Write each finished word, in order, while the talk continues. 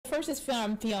first is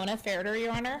from Fiona Ferriter,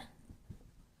 Your Honor.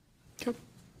 Yep.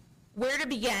 Where to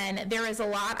begin? There is a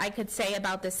lot I could say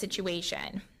about this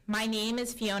situation. My name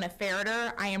is Fiona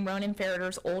Ferriter. I am Ronan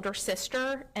Ferriter's older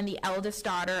sister and the eldest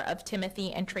daughter of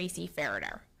Timothy and Tracy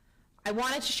Ferriter. I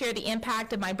wanted to share the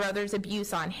impact of my brother's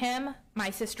abuse on him, my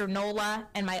sister Nola,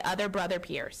 and my other brother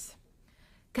Pierce.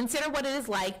 Consider what it is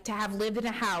like to have lived in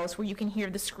a house where you can hear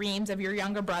the screams of your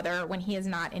younger brother when he is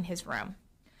not in his room.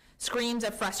 Screams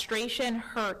of frustration,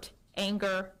 hurt,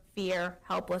 anger, fear,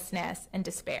 helplessness, and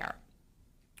despair.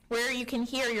 Where you can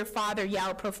hear your father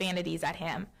yell profanities at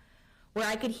him. Where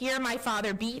I could hear my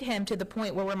father beat him to the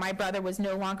point where my brother was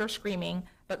no longer screaming,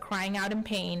 but crying out in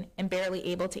pain and barely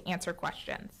able to answer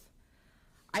questions.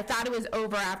 I thought it was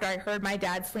over after I heard my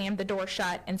dad slam the door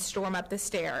shut and storm up the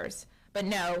stairs. But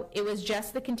no, it was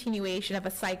just the continuation of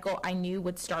a cycle I knew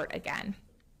would start again.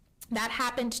 That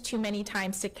happened too many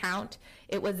times to count.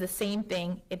 It was the same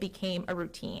thing. It became a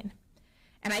routine.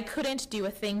 And I couldn't do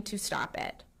a thing to stop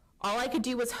it. All I could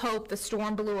do was hope the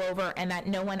storm blew over and that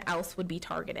no one else would be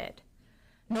targeted.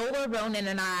 Nola, Ronan,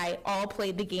 and I all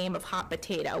played the game of hot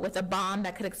potato with a bomb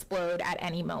that could explode at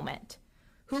any moment.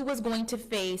 Who was going to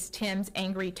face Tim's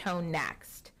angry tone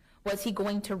next? Was he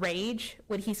going to rage?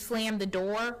 Would he slam the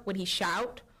door? Would he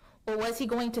shout? Or was he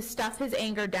going to stuff his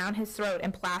anger down his throat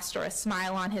and plaster a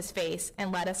smile on his face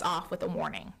and let us off with a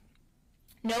warning?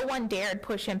 No one dared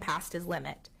push him past his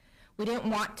limit. We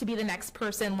didn't want to be the next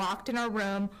person locked in our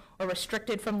room or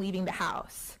restricted from leaving the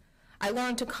house. I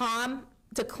learned to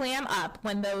clam up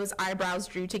when those eyebrows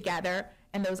drew together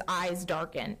and those eyes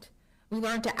darkened. We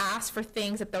learned to ask for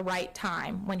things at the right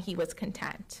time when he was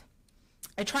content.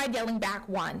 I tried yelling back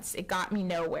once. It got me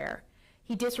nowhere.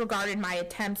 He disregarded my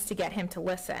attempts to get him to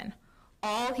listen.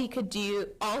 All he could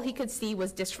see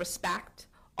was disrespect.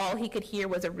 All he could hear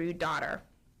was a rude daughter.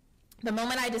 The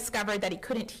moment I discovered that he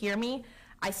couldn't hear me,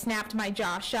 I snapped my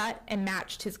jaw shut and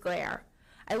matched his glare.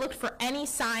 I looked for any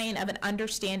sign of an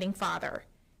understanding father.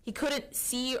 He couldn't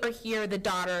see or hear the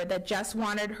daughter that just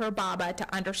wanted her Baba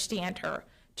to understand her,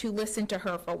 to listen to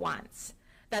her for once.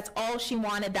 That's all she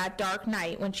wanted that dark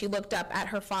night when she looked up at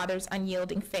her father's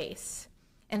unyielding face.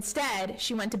 Instead,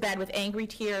 she went to bed with angry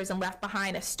tears and left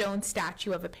behind a stone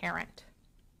statue of a parent.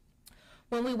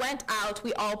 When we went out,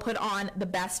 we all put on the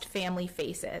best family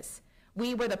faces.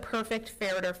 We were the perfect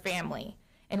Ferriter family,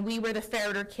 and we were the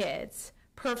Ferriter kids,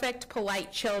 perfect,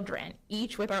 polite children,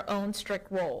 each with our own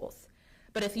strict roles.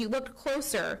 But if you looked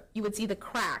closer, you would see the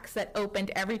cracks that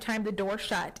opened every time the door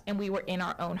shut and we were in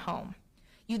our own home.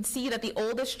 You'd see that the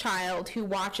oldest child who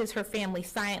watches her family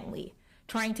silently,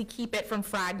 trying to keep it from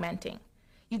fragmenting.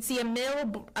 You'd see a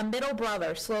middle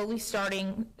brother slowly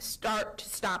start to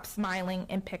stop smiling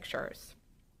in pictures.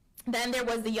 Then there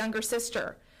was the younger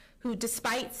sister, who,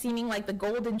 despite seeming like the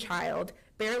golden child,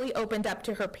 barely opened up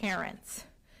to her parents.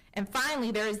 And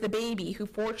finally, there is the baby, who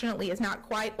fortunately is not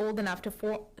quite old enough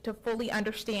to fully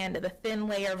understand the thin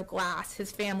layer of glass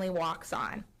his family walks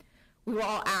on. We were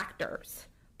all actors,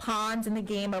 pawns in the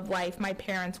game of life my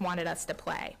parents wanted us to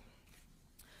play.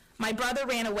 My brother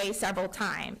ran away several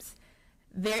times.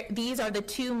 These are the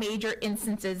two major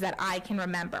instances that I can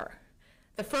remember.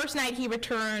 The first night he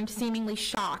returned seemingly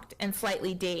shocked and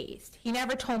slightly dazed. He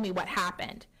never told me what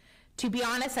happened. To be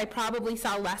honest, I probably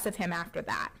saw less of him after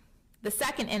that. The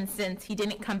second instance, he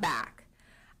didn't come back.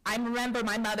 I remember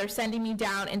my mother sending me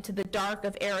down into the dark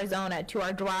of Arizona to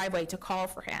our driveway to call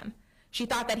for him. She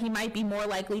thought that he might be more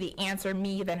likely to answer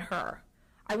me than her.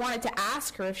 I wanted to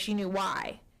ask her if she knew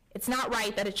why. It's not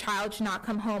right that a child should not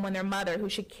come home when their mother, who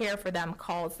should care for them,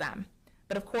 calls them.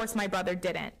 But of course my brother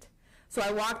didn't. So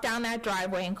I walked down that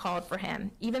driveway and called for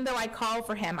him. Even though I called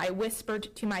for him, I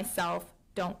whispered to myself,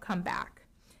 "Don't come back.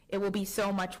 It will be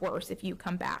so much worse if you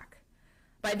come back."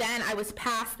 By then, I was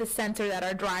past the sensor that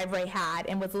our driveway had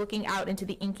and was looking out into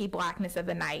the inky blackness of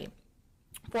the night.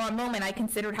 For a moment, I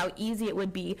considered how easy it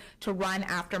would be to run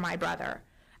after my brother.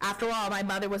 After all, my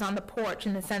mother was on the porch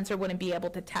and the sensor wouldn't be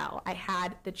able to tell. I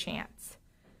had the chance.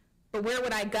 But where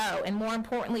would I go? And more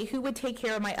importantly, who would take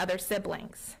care of my other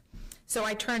siblings? So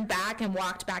I turned back and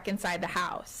walked back inside the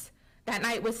house. That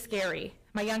night was scary.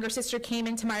 My younger sister came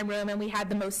into my room and we had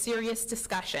the most serious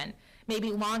discussion,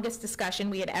 maybe longest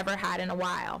discussion we had ever had in a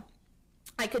while.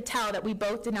 I could tell that we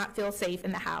both did not feel safe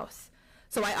in the house.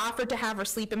 So I offered to have her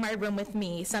sleep in my room with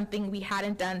me, something we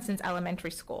hadn't done since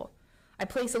elementary school. I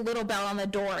placed a little bell on the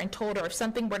door and told her if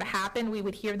something were to happen, we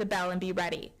would hear the bell and be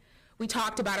ready. We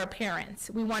talked about our parents.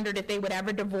 We wondered if they would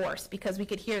ever divorce because we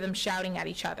could hear them shouting at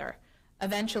each other.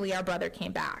 Eventually, our brother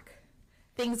came back.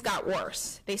 Things got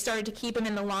worse. They started to keep him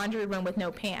in the laundry room with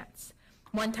no pants.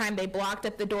 One time, they blocked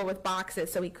up the door with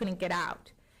boxes so he couldn't get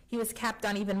out. He was kept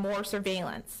on even more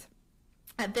surveillance.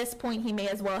 At this point, he may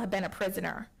as well have been a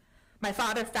prisoner. My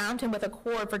father found him with a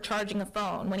cord for charging a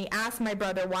phone. When he asked my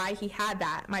brother why he had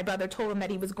that, my brother told him that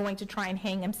he was going to try and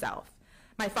hang himself.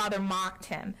 My father mocked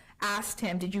him, asked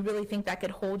him, "Did you really think that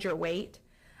could hold your weight?"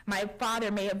 My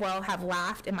father may well have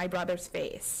laughed in my brother's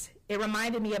face. It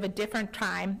reminded me of a different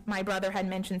time my brother had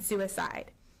mentioned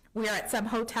suicide. We were at some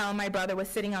hotel and my brother was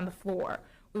sitting on the floor.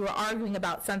 We were arguing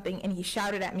about something and he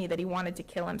shouted at me that he wanted to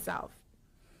kill himself.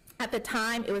 At the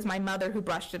time, it was my mother who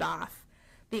brushed it off.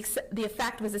 The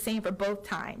effect was the same for both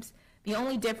times. The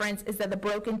only difference is that the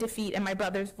broken defeat in my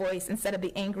brother's voice instead of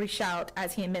the angry shout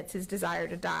as he admits his desire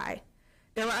to die.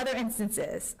 There were other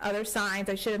instances, other signs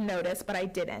I should have noticed, but I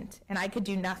didn't, and I could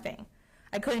do nothing.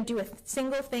 I couldn't do a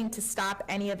single thing to stop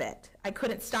any of it. I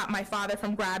couldn't stop my father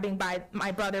from grabbing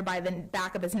my brother by the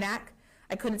back of his neck.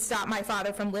 I couldn't stop my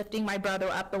father from lifting my brother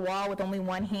up the wall with only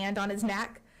one hand on his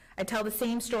neck. I tell the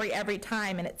same story every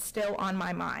time, and it's still on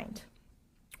my mind.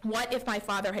 What if my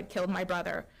father had killed my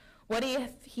brother? What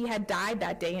if he had died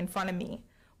that day in front of me?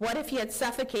 What if he had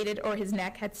suffocated or his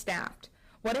neck had snapped?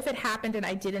 What if it happened and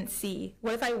I didn't see?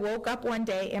 What if I woke up one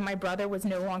day and my brother was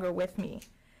no longer with me?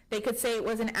 They could say it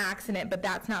was an accident, but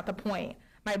that's not the point.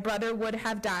 My brother would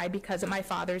have died because of my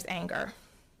father's anger.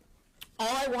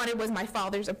 All I wanted was my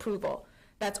father's approval.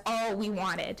 That's all we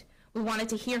wanted. We wanted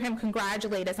to hear him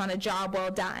congratulate us on a job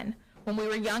well done. When we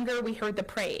were younger, we heard the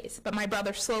praise, but my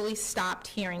brother slowly stopped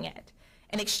hearing it.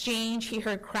 In exchange, he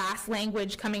heard crass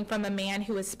language coming from a man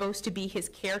who was supposed to be his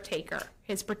caretaker,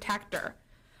 his protector.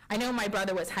 I know my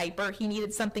brother was hyper. He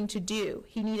needed something to do.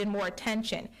 He needed more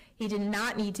attention. He did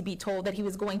not need to be told that he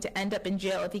was going to end up in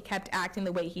jail if he kept acting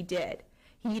the way he did.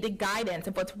 He needed guidance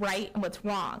of what's right and what's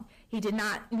wrong. He did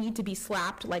not need to be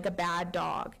slapped like a bad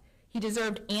dog. He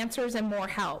deserved answers and more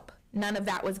help. None of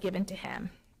that was given to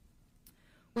him.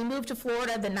 We moved to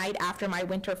Florida the night after my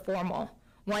winter formal.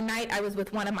 One night I was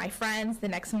with one of my friends. The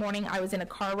next morning I was in a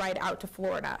car ride out to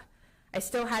Florida. I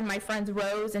still had my friend's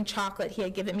rose and chocolate he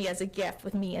had given me as a gift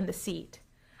with me in the seat.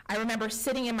 I remember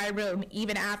sitting in my room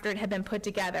even after it had been put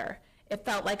together. It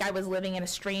felt like I was living in a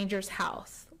stranger's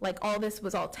house, like all this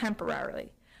was all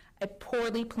temporary, a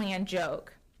poorly planned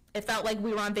joke. It felt like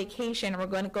we were on vacation and we're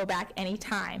going to go back any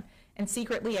time, and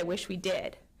secretly I wish we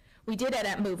did. We did end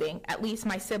up moving, at least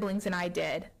my siblings and I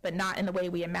did, but not in the way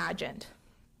we imagined.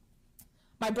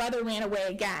 My brother ran away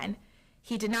again.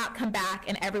 He did not come back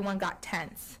and everyone got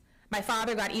tense. My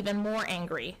father got even more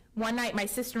angry. One night my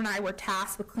sister and I were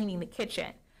tasked with cleaning the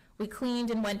kitchen. We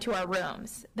cleaned and went to our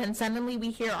rooms. Then suddenly we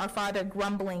hear our father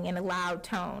grumbling in a loud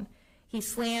tone. He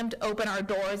slammed open our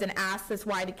doors and asked us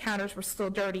why the counters were still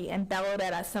dirty and bellowed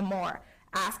at us some more,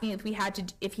 asking if he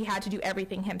had to do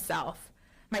everything himself.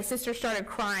 My sister started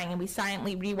crying and we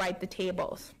silently rewiped the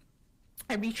tables.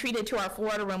 I retreated to our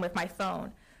Florida room with my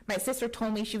phone. My sister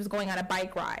told me she was going on a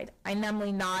bike ride. I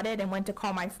numbly nodded and went to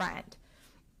call my friend.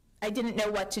 I didn't know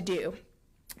what to do.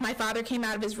 My father came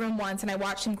out of his room once and I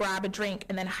watched him grab a drink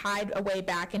and then hide away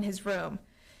back in his room.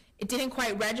 It didn't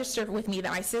quite register with me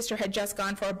that my sister had just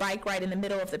gone for a bike ride in the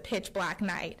middle of the pitch black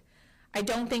night. I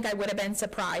don't think I would have been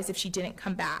surprised if she didn't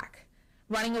come back.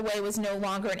 Running away was no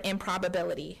longer an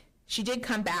improbability. She did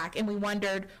come back and we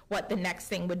wondered what the next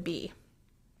thing would be.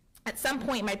 At some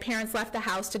point, my parents left the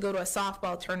house to go to a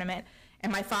softball tournament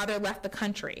and my father left the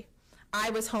country.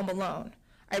 I was home alone.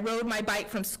 I rode my bike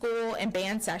from school and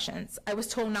band sessions. I was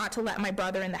told not to let my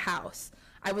brother in the house.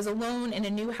 I was alone in a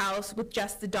new house with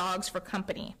just the dogs for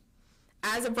company.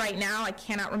 As of right now, I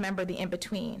cannot remember the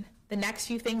in-between. The next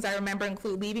few things I remember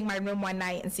include leaving my room one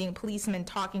night and seeing policemen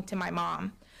talking to my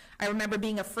mom. I remember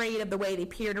being afraid of the way they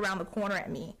peered around the corner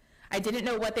at me. I didn't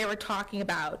know what they were talking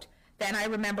about. Then I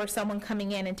remember someone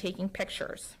coming in and taking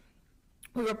pictures.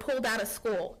 We were pulled out of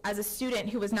school. As a student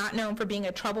who was not known for being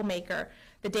a troublemaker,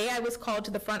 the day I was called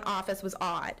to the front office was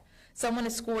odd. Someone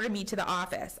escorted me to the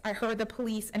office. I heard the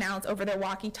police announce over their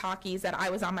walkie-talkies that I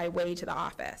was on my way to the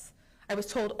office. I was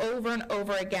told over and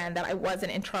over again that I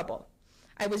wasn't in trouble.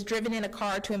 I was driven in a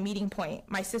car to a meeting point.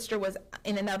 My sister was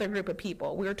in another group of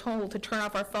people. We were told to turn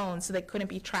off our phones so they couldn't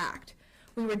be tracked.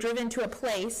 We were driven to a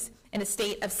place in a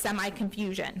state of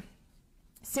semi-confusion.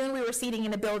 Soon we were sitting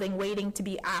in a building waiting to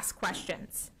be asked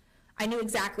questions. I knew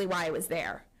exactly why I was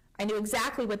there. I knew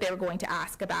exactly what they were going to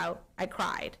ask about. I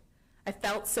cried. I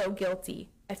felt so guilty.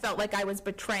 I felt like I was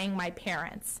betraying my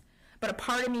parents. But a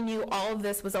part of me knew all of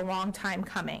this was a long time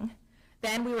coming.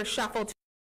 Then we were shuffled to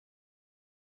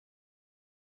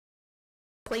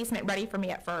a placement ready for me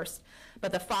at first,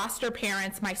 but the foster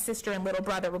parents, my sister and little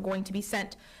brother, were going to be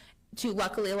sent to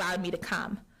luckily allowed me to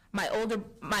come.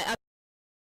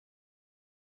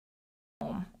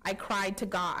 I cried to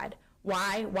God.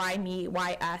 Why me?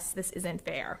 Why us? This isn't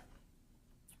fair.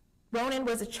 Ronan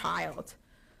was a child.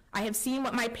 I have seen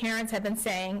what my parents have been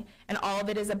saying, and all of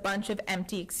it is a bunch of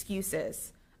empty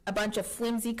excuses, a bunch of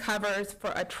flimsy covers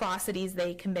for atrocities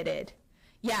they committed.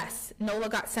 Yes, Nola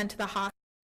got sent to the hospital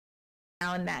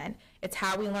now and then. It's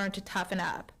how we learn to toughen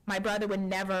up. My brother would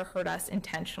never hurt us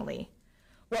intentionally.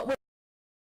 What was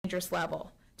the dangerous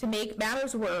level? To make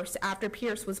matters worse, after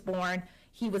Pierce was born,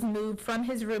 he was moved from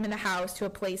his room in the house to a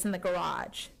place in the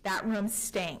garage. That room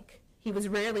stank. He was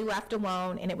rarely left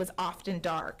alone, and it was often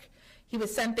dark. He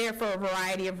was sent there for a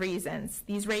variety of reasons.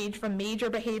 These range from major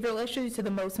behavioral issues to the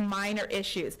most minor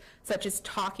issues, such as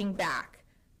talking back,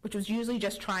 which was usually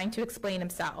just trying to explain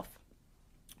himself.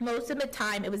 Most of the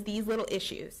time, it was these little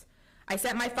issues. I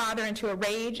sent my father into a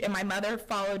rage, and my mother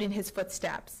followed in his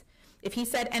footsteps. If he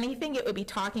said anything, it would be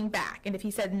talking back, and if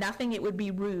he said nothing, it would be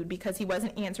rude because he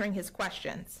wasn't answering his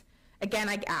questions. Again,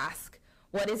 I ask,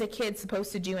 what is a kid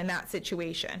supposed to do in that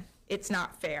situation? It's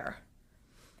not fair.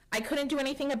 I couldn't do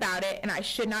anything about it, and I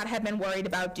should not have been worried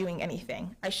about doing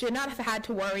anything. I should not have had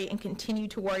to worry and continue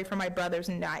to worry for my brother's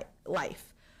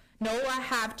life. Nola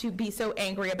have to be so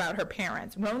angry about her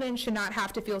parents. Ronan should not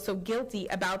have to feel so guilty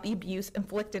about the abuse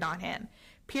inflicted on him.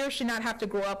 Pierce should not have to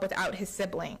grow up without his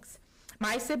siblings.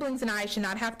 My siblings and I should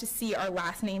not have to see our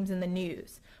last names in the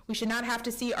news. We should not have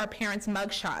to see our parents'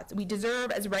 mugshots. We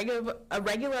deserve as regular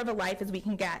of a life as we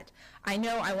can get. I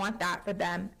know I want that for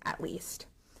them, at least.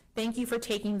 Thank you for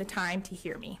taking the time to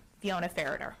hear me. Fiona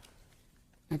Ferriter.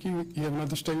 Thank you. You have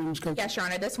another statement, Ms. Coates? Yes, Your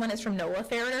Honor. This one is from Nola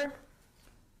Ferriter.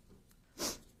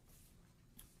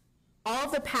 All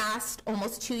of the past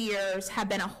almost 2 years have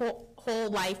been a whole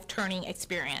life-turning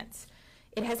experience.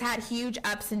 It has had huge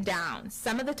ups and downs.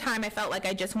 Some of the time I felt like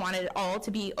I just wanted it all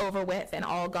to be over with and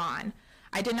all gone.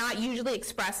 I do not usually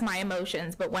express my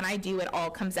emotions, but when I do, it all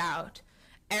comes out.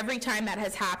 Every time that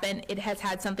has happened, it has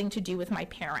had something to do with my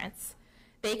parents.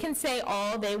 They can say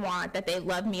all they want, that they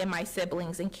love me and my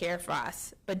siblings and care for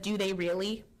us, but do they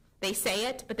really? They say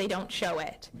it, but they don't show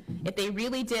it. If they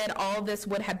really did, all of this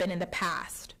would have been in the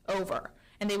past, over,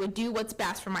 and they would do what's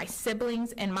best for my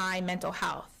siblings and my mental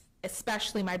health,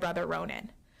 especially my brother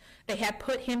Ronan. They have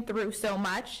put him through so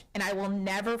much, and I will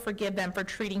never forgive them for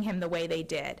treating him the way they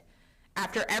did.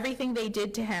 After everything they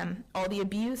did to him, all the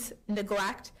abuse,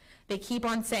 neglect, they keep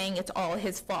on saying it's all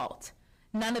his fault.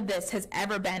 None of this has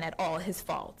ever been at all his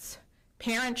faults.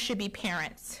 Parents should be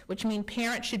parents, which means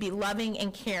parents should be loving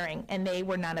and caring, and they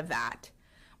were none of that.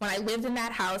 When I lived in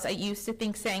that house, I used to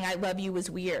think saying I love you was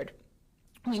weird.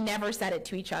 We never said it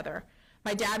to each other.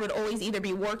 My dad would always either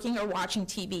be working or watching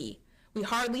TV. We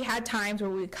hardly had times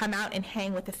where we would come out and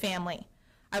hang with the family.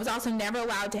 I was also never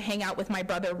allowed to hang out with my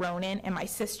brother Ronan and my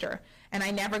sister, and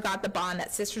I never got the bond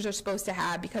that sisters are supposed to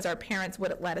have because our parents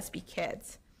wouldn't let us be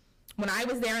kids. When I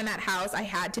was there in that house, I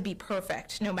had to be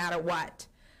perfect, no matter what.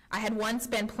 I had once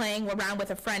been playing around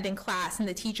with a friend in class, and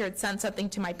the teacher had said something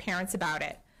to my parents about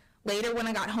it. Later, when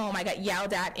I got home, I got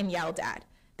yelled at and yelled at.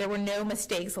 There were no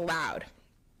mistakes allowed.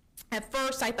 At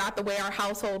first, I thought the way our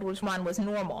household was run was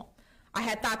normal. I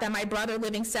had thought that my brother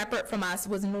living separate from us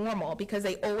was normal because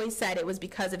they always said it was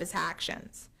because of his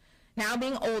actions. Now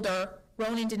being older,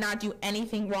 Ronan did not do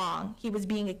anything wrong. He was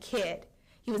being a kid.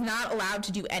 He was not allowed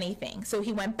to do anything, so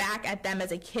he went back at them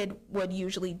as a kid would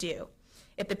usually do.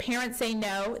 If the parents say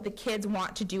no, the kids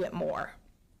want to do it more.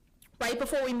 Right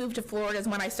before we moved to Florida is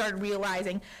when I started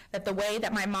realizing that the way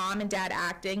that my mom and dad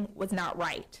acting was not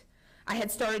right. I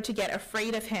had started to get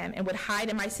afraid of him and would hide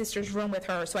in my sister's room with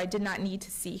her so I did not need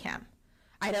to see him.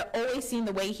 I had always seen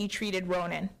the way he treated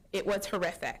Ronan. It was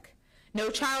horrific. No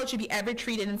child should be ever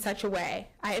treated in such a way.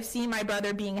 I have seen my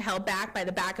brother being held back by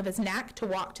the back of his neck to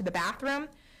walk to the bathroom,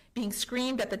 being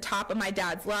screamed at the top of my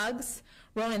dad's lungs.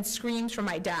 Ronan screams for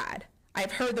my dad. I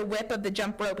have heard the whip of the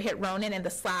jump rope hit Ronan and the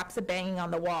slaps of banging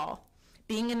on the wall.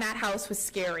 Being in that house was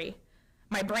scary.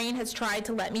 My brain has tried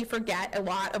to let me forget a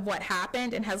lot of what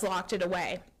happened and has locked it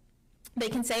away. They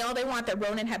can say all they want that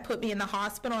Ronan had put me in the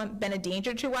hospital and been a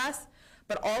danger to us,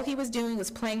 but all he was doing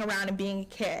was playing around and being a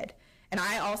kid, and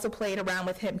I also played around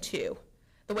with him too.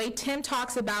 The way Tim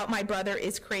talks about my brother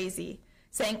is crazy.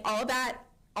 Saying all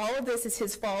of this is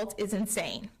his fault is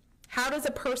insane. How does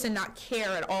a person not care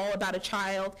at all about a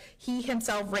child he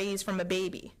himself raised from a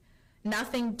baby?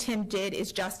 Nothing Tim did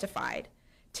is justified.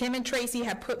 Tim and Tracy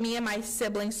have put me and my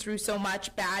siblings through so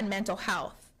much bad mental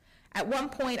health. At one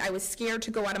point, I was scared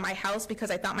to go out of my house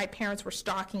because I thought my parents were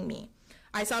stalking me.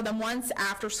 I saw them once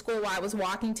after school while I was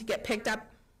walking to get picked up.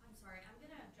 I'm sorry, I'm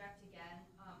going to object again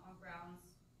on grounds,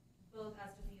 both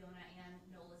as to Fiona and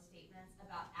Nola's statements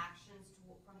about actions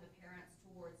from the parents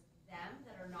towards them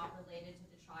that are not related to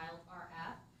the child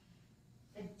RF.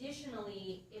 Additionally,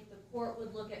 court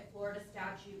would look at Florida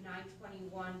statute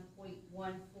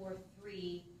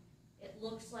 921.143, it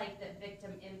looks like that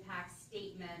victim impact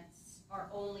statements are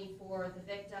only for the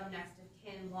victim, next of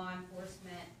kin, law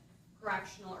enforcement,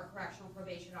 correctional or correctional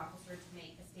probation officer to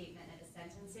make a statement at a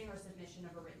sentencing or submission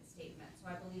of a written statement. So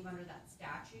I believe under that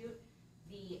statute,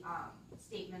 the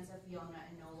statements of Fiona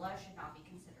and Nola should not be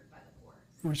considered by the court.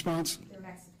 Response? They're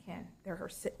next of kin.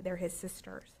 They're his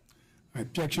sisters. All right,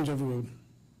 objections overruled.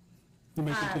 You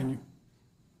may continue.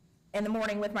 In the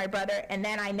morning with my brother, and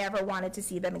then I never wanted to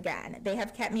see them again. They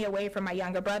have kept me away from my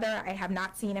younger brother. I have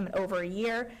not seen him in over a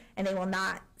year, and they will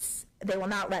not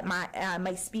let my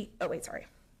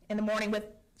In the morning with,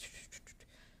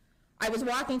 I was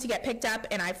walking to get picked up,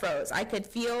 and I froze. I couldn't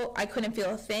feel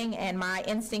a thing, and my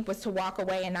instinct was to walk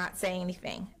away and not say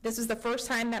anything. This was the first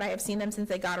time that I have seen them since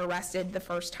they got arrested the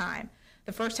first time.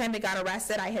 The first time they got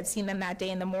arrested, I had seen them that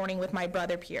day in the morning with my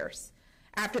brother Pierce.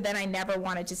 After that, I never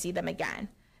wanted to see them again.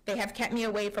 They have kept me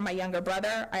away from my younger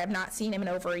brother. I have not seen him in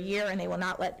over a year, and they will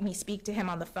not let me speak to him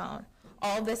on the phone.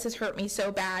 All of this has hurt me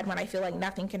so bad when I feel like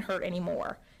nothing can hurt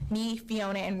anymore. Me,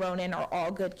 Fiona, and Ronan are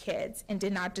all good kids and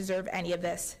did not deserve any of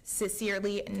this.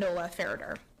 Sincerely, Nola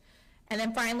Ferriter. And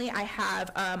then finally, I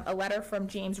have a letter from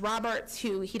James Roberts,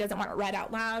 who he doesn't want it read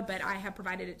out loud, but I have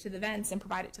provided it to the vents and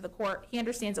provided it to the court. He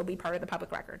understands it will be part of the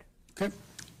public record. Okay.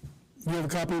 You have a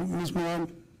copy, Ms.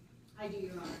 Milan? I do,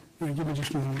 Your Honor. All right, give me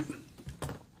just a moment.